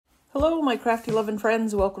Hello, my crafty loving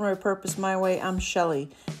friends. Welcome to Repurposed My Way. I'm Shelly.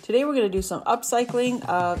 Today we're going to do some upcycling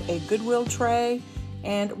of a Goodwill tray,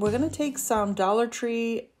 and we're going to take some Dollar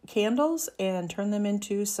Tree candles and turn them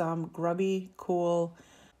into some grubby, cool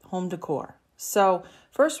home decor. So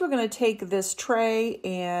first we're going to take this tray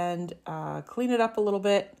and clean it up a little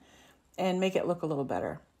bit and make it look a little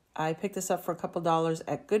better. I picked this up for a couple dollars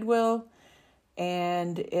at Goodwill,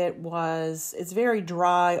 and it's very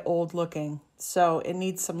dry, old looking, so it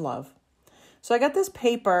needs some love. So I got this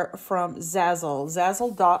paper from Zazzle,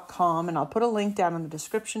 zazzle.com, and I'll put a link down in the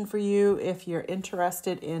description for you if you're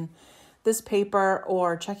interested in this paper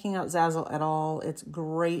or checking out Zazzle at all. It's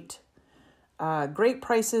great. Great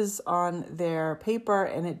prices on their paper,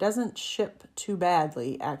 and it doesn't ship too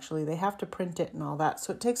badly, actually. They have to print it and all that,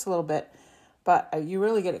 so it takes a little bit, but you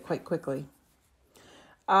really get it quite quickly.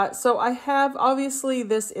 So I have, obviously,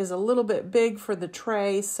 this is a little bit big for the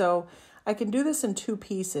tray, so I can do this in two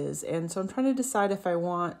pieces. And so I'm trying to decide if I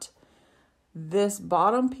want this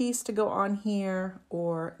bottom piece to go on here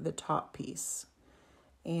or the top piece.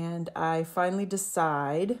 And I finally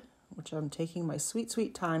decide, which I'm taking my sweet,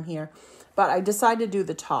 sweet time here, but I decide to do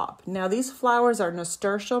the top. Now, these flowers are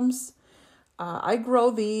nasturtiums. I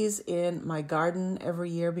grow these in my garden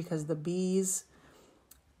every year because the bees,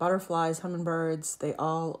 butterflies, hummingbirds, they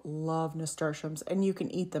all love nasturtiums, and you can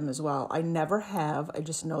eat them as well. I never have, I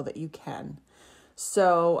just know that you can.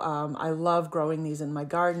 So I love growing these in my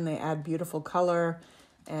garden. They add beautiful color,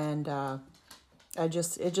 and it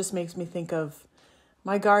just makes me think of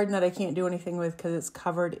my garden that I can't do anything with because it's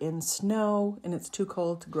covered in snow and it's too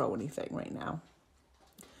cold to grow anything right now.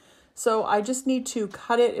 So I just need to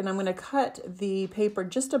cut it, and I'm going to cut the paper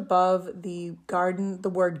just above the garden, the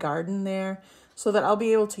word garden there, so that I'll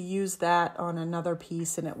be able to use that on another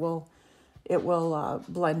piece, and it will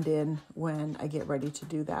blend in when I get ready to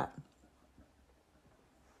do that.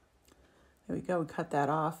 There we go, we cut that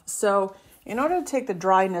off. So in order to take the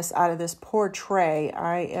dryness out of this poor tray,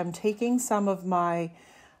 I am taking some of my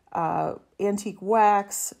antique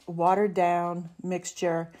wax, watered down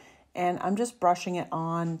mixture, and I'm just brushing it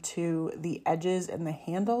on to the edges and the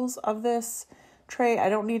handles of this tray. I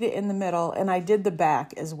don't need it in the middle, and I did the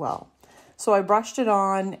back as well. So I brushed it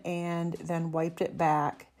on and then wiped it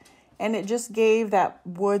back, and it just gave that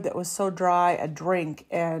wood that was so dry a drink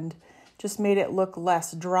and just made it look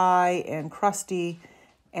less dry and crusty,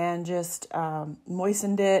 and just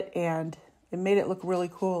moistened it, and it made it look really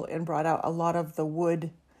cool and brought out a lot of the wood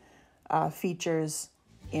features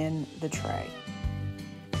in the tray.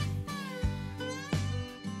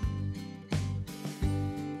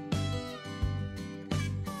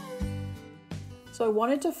 So I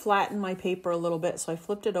wanted to flatten my paper a little bit, so I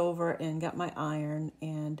flipped it over and got my iron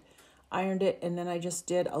and ironed it, and then I just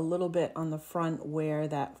did a little bit on the front where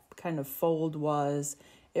that kind of fold was.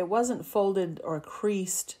 It wasn't folded or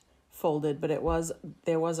creased folded, but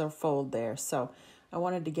there was a fold there, so I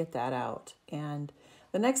wanted to get that out. And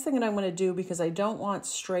the next thing that I'm going to do, because I don't want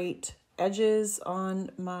straight edges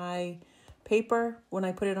on my paper when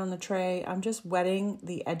I put it on the tray, I'm just wetting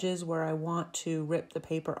the edges where I want to rip the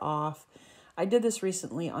paper off. I did this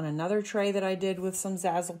recently on another tray that I did with some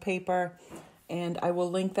Zazzle paper, and I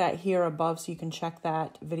will link that here above so you can check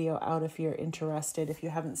that video out if you're interested, if you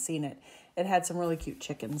haven't seen it. It had some really cute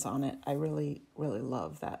chickens on it. I really, really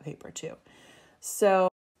love that paper too. So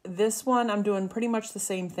this one, I'm doing pretty much the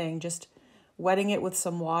same thing, just wetting it with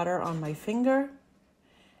some water on my finger,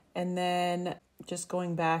 and then just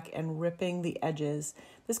going back and ripping the edges.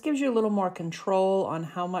 This gives you a little more control on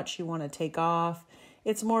how much you want to take off.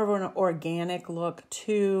 It's more of an organic look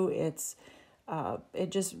too. It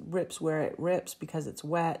just rips where it rips because it's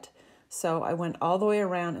wet. So I went all the way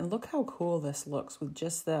around, and look how cool this looks with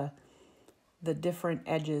just the different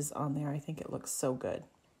edges on there. I think it looks so good.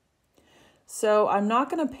 So I'm not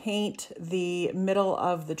going to paint the middle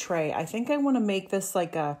of the tray. I think I want to make this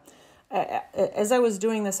like as I was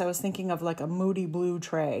doing this, I was thinking of like a moody blue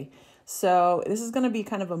tray. So this is going to be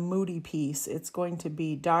kind of a moody piece. It's going to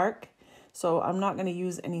be dark, so I'm not going to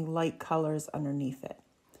use any light colors underneath it.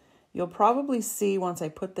 You'll probably see once I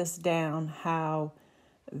put this down how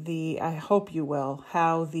I hope you will,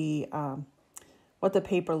 how what the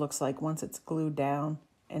paper looks like once it's glued down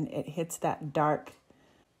and it hits that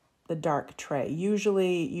the dark tray.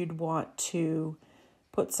 Usually you'd want to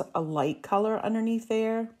put a light color underneath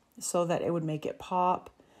there so that it would make it pop,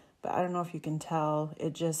 but I don't know if you can tell,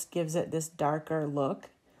 it just gives it this darker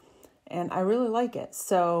look. And I really like it,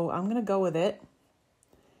 so I'm going to go with it.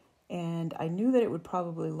 And I knew that it would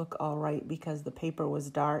probably look all right because the paper was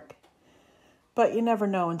dark. But you never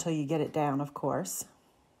know until you get it down, of course.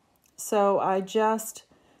 So I just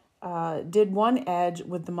did one edge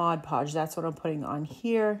with the Mod Podge. That's what I'm putting on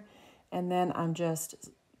here. And then I'm just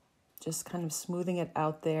kind of smoothing it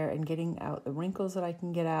out there and getting out the wrinkles that I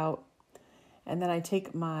can get out. And then I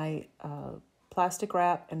take my plastic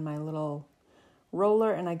wrap and my little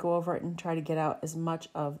roller and I go over it and try to get out as much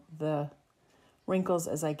of the wrinkles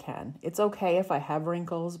as I can. It's okay if I have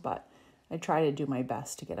wrinkles, but I try to do my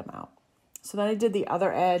best to get them out. So then I did the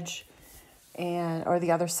other edge or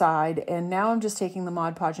the other side, and now I'm just taking the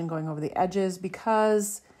Mod Podge and going over the edges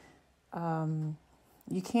because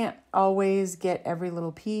you can't always get every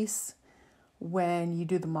little piece when you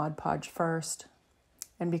do the Mod Podge first.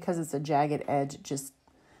 And because it's a jagged edge,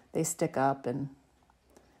 they stick up and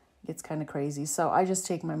it gets kind of crazy. So I just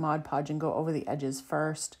take my Mod Podge and go over the edges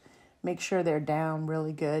first, make sure they're down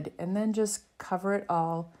really good, and then just cover it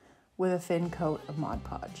all with a thin coat of Mod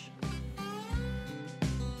Podge.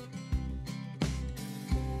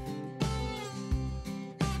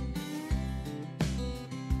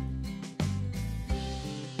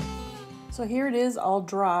 So here it is all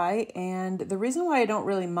dry, and the reason why I don't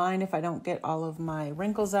really mind if I don't get all of my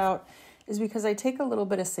wrinkles out is because I take a little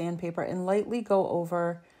bit of sandpaper and lightly go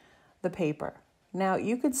over the paper. Now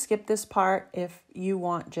you could skip this part if you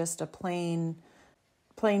want just a plain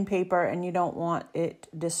paper and you don't want it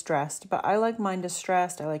distressed, but I like mine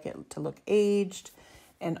distressed. I like it to look aged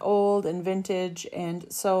and old and vintage,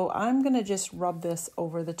 and so I'm gonna just rub this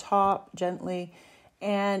over the top gently,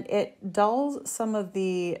 and it dulls some of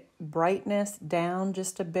the brightness down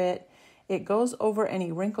just a bit. It goes over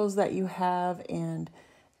any wrinkles that you have and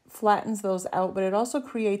flattens those out, but it also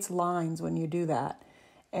creates lines when you do that.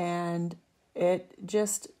 And it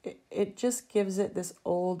just gives it this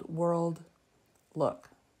old world look.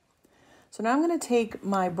 So now I'm going to take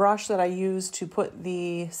my brush that I used to put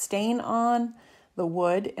the stain on the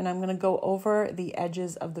wood, and I'm going to go over the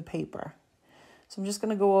edges of the paper. So I'm just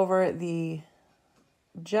going to go over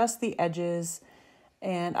just the edges,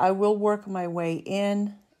 and I will work my way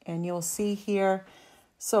in, and you'll see here.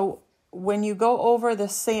 So when you go over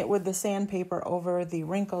with the sandpaper over the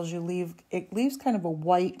wrinkles, it leaves kind of a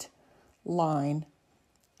white line,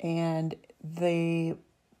 and the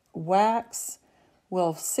wax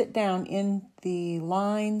will sit down in the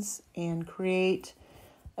lines and create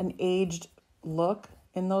an aged look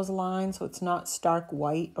in those lines, so it's not stark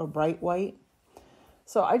white or bright white.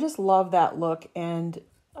 So I just love that look, and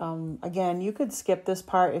again, you could skip this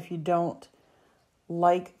part if you don't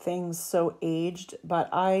like things so aged, but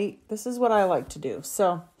this is what I like to do.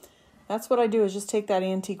 So that's what I do, is just take that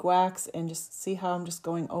antique wax and just see how I'm just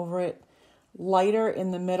going over it, lighter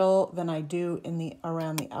in the middle than I do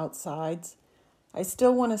around the outsides. I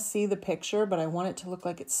still want to see the picture, but I want it to look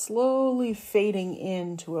like it's slowly fading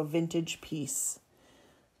into a vintage piece.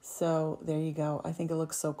 So there you go. I think it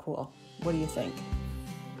looks so cool. What do you think?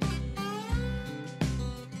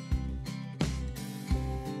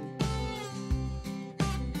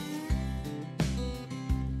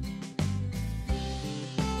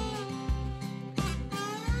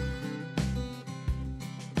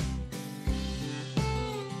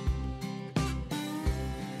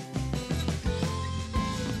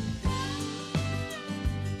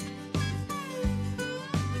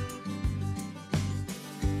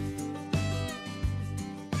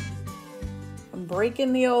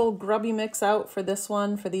 Breaking the old Grubby mix out for this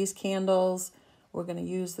one, for these candles. We're going to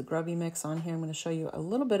use the Grubby mix on here. I'm going to show you a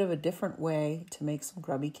little bit of a different way to make some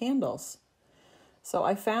Grubby candles. So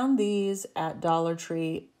I found these at Dollar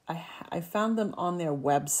Tree. I found them on their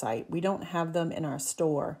website. We don't have them in our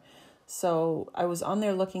store. So I was on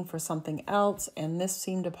there looking for something else, and this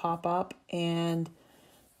seemed to pop up, and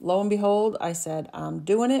lo and behold, I said, I'm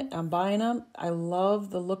doing it. I'm buying them. I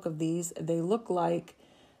love the look of these. They look like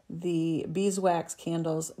the beeswax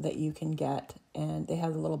candles that you can get, and they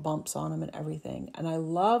have the little bumps on them and everything. And I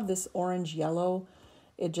love this orange yellow.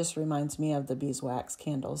 It just reminds me of the beeswax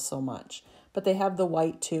candles so much. But they have the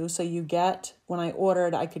white too. So you get, when I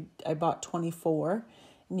ordered, I bought 24,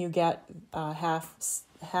 and you get half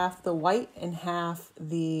the white and half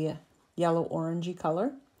the yellow orangey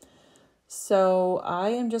color. So I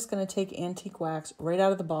am just going to take antique wax right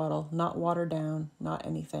out of the bottle, not watered down, not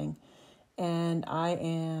anything. And I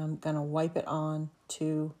am going to wipe it on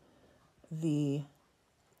to the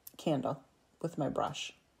candle with my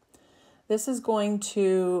brush. This is going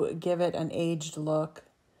to give it an aged look.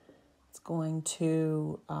 It's going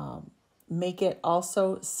to make it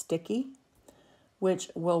also sticky, which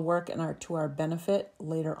will work to our benefit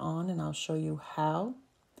later on, and I'll show you how.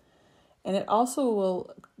 And it also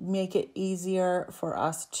will make it easier for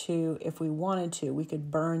us to, if we wanted to, we could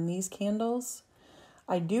burn these candles.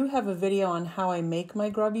 I do have a video on how I make my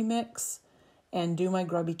Grubby mix, and do my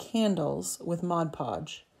Grubby candles with Mod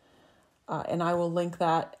Podge. And I will link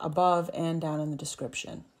that above and down in the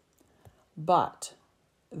description. But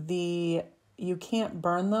you can't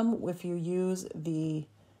burn them if you use the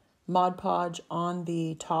Mod Podge on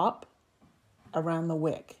the top around the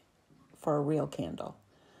wick for a real candle.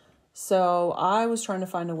 So I was trying to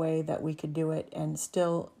find a way that we could do it and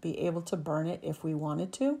still be able to burn it if we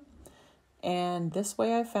wanted to. And this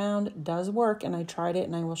way I found does work, and I tried it,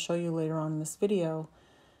 and I will show you later on in this video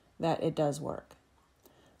that it does work.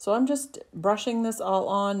 So I'm just brushing this all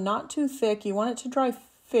on, not too thick. You want it to dry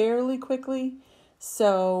fairly quickly.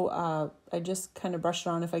 So I just kind of brush it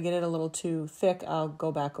on. If I get it a little too thick, I'll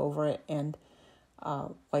go back over it and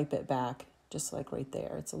wipe it back, just like right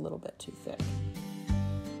there. It's a little bit too thick.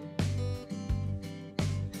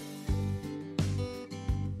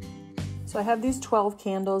 So I have these 12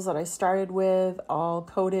 candles that I started with, all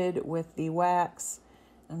coated with the wax.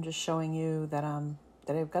 I'm just showing you that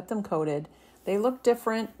I've got them coated. They look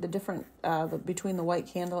different, between the white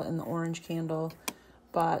candle and the orange candle,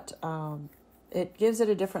 but it gives it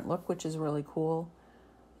a different look, which is really cool.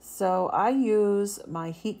 So I use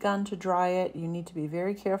my heat gun to dry it. You need to be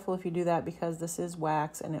very careful if you do that, because this is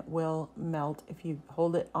wax and it will melt if you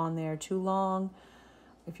hold it on there too long,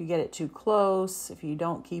 if you get it too close, if you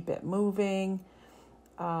don't keep it moving.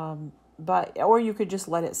 Or you could just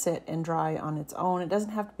let it sit and dry on its own. It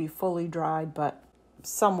doesn't have to be fully dried, but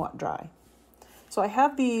somewhat dry. So I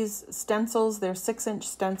have these stencils. They're 6-inch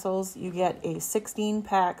stencils. You get a 16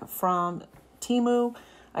 pack from Temu.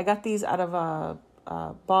 I got these out of a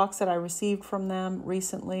box that I received from them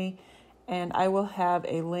recently, and I will have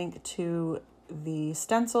a link to the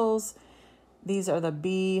stencils. These are the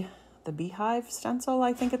beehive stencil,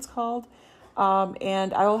 I think it's called.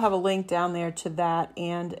 And I will have a link down there to that,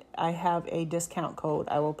 and I have a discount code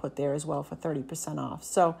I will put there as well for 30% off.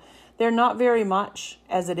 So they're not very much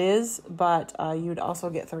as it is, but you'd also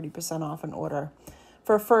get 30% off an order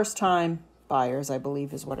for first-time buyers, I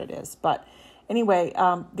believe is what it is. But anyway,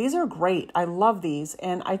 these are great. I love these,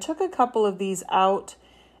 and I took a couple of these out,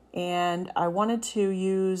 and I wanted to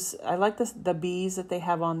use, I like the bees that they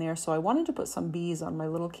have on there, so I wanted to put some bees on my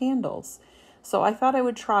little candles. So I thought I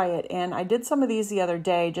would try it, and I did some of these the other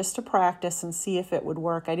day just to practice and see if it would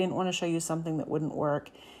work. I didn't want to show you something that wouldn't work,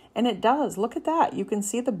 and it does. Look at that. You can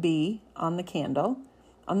see the bee on the candle,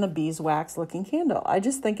 on the beeswax looking candle. I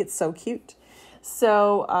just think it's so cute.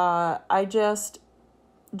 So I just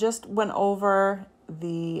went over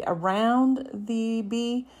around the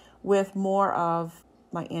bee with more of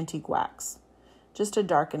my antique wax just to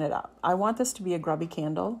darken it up. I want this to be a grubby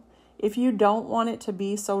candle. If you don't want it to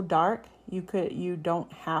be so dark, you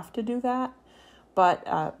don't have to do that.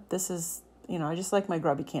 But this is, I just like my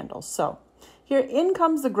grubby candles. So here in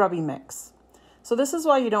comes the grubby mix. So this is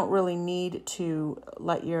why you don't really need to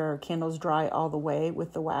let your candles dry all the way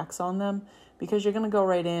with the wax on them, because you're going to go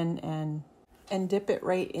right in and dip it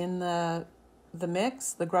right in the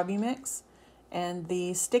mix, the grubby mix. And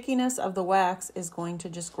the stickiness of the wax is going to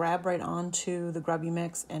just grab right onto the grubby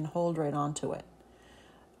mix and hold right onto it.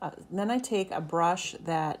 Then I take a brush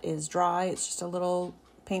that is dry. It's just a little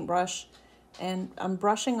paintbrush, and I'm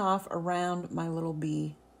brushing off around my little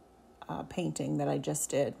bee painting that I just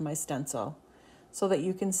did, my stencil, so that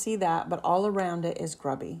you can see that, but all around it is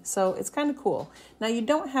grubby. So it's kind of cool. Now you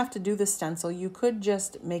don't have to do the stencil. You could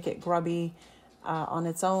just make it grubby on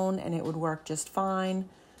its own, and it would work just fine.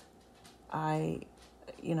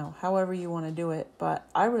 However you want to do it, but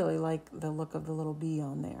I really like the look of the little bee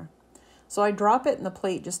on there. So I drop it in the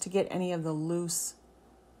plate just to get any of the loose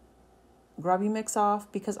grubby mix off,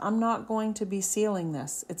 because I'm not going to be sealing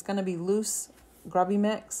this. It's going to be loose grubby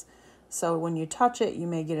mix. So when you touch it, you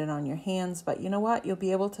may get it on your hands, but you know what? You'll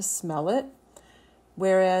be able to smell it.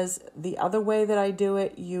 Whereas the other way that I do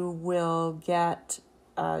it, you will get,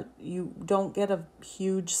 you don't get a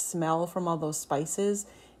huge smell from all those spices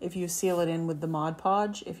if you seal it in with the Mod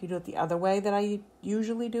Podge. If you do it the other way that I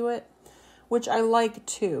usually do it, which I like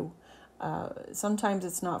too. Sometimes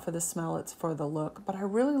it's not for the smell, it's for the look. But I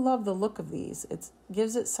really love the look of these. It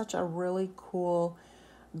gives it such a really cool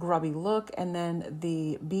grubby look. And then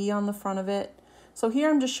the bee on the front of it. So here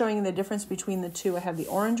I'm just showing you the difference between the two. I have the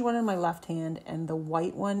orange one in my left hand and the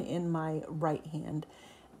white one in my right hand.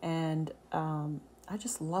 And I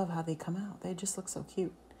just love how they come out. They just look so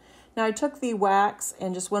cute. Now I took the wax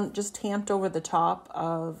and just tamped over the top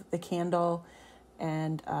of the candle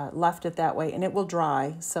and left it that way, and it will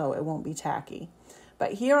dry, so it won't be tacky.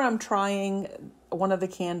 But here I'm trying one of the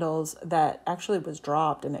candles that actually was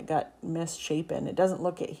dropped and it got misshapen. It doesn't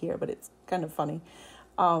look it here, but it's kind of funny.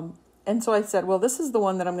 And so I said, well, this is the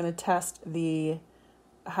one that I'm going to test the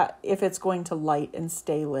if it's going to light and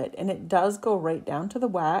stay lit. And it does go right down to the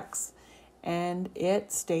wax and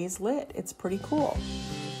it stays lit. It's pretty cool.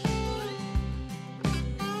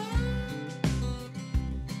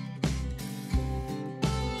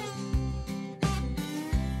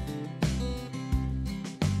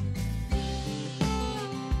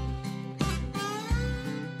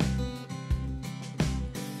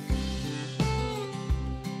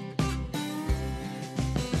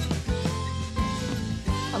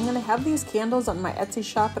 I'm going to have these candles on my Etsy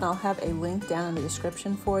shop, and I'll have a link down in the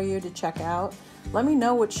description for you to check out. Let me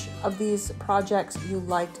know which of these projects you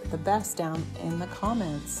liked the best down in the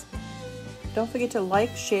comments. Don't forget to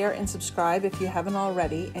like, share, and subscribe if you haven't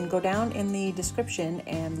already, and go down in the description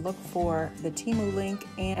and look for the Temu link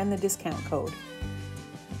and the discount code.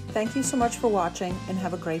 Thank you so much for watching, and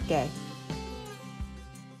have a great day.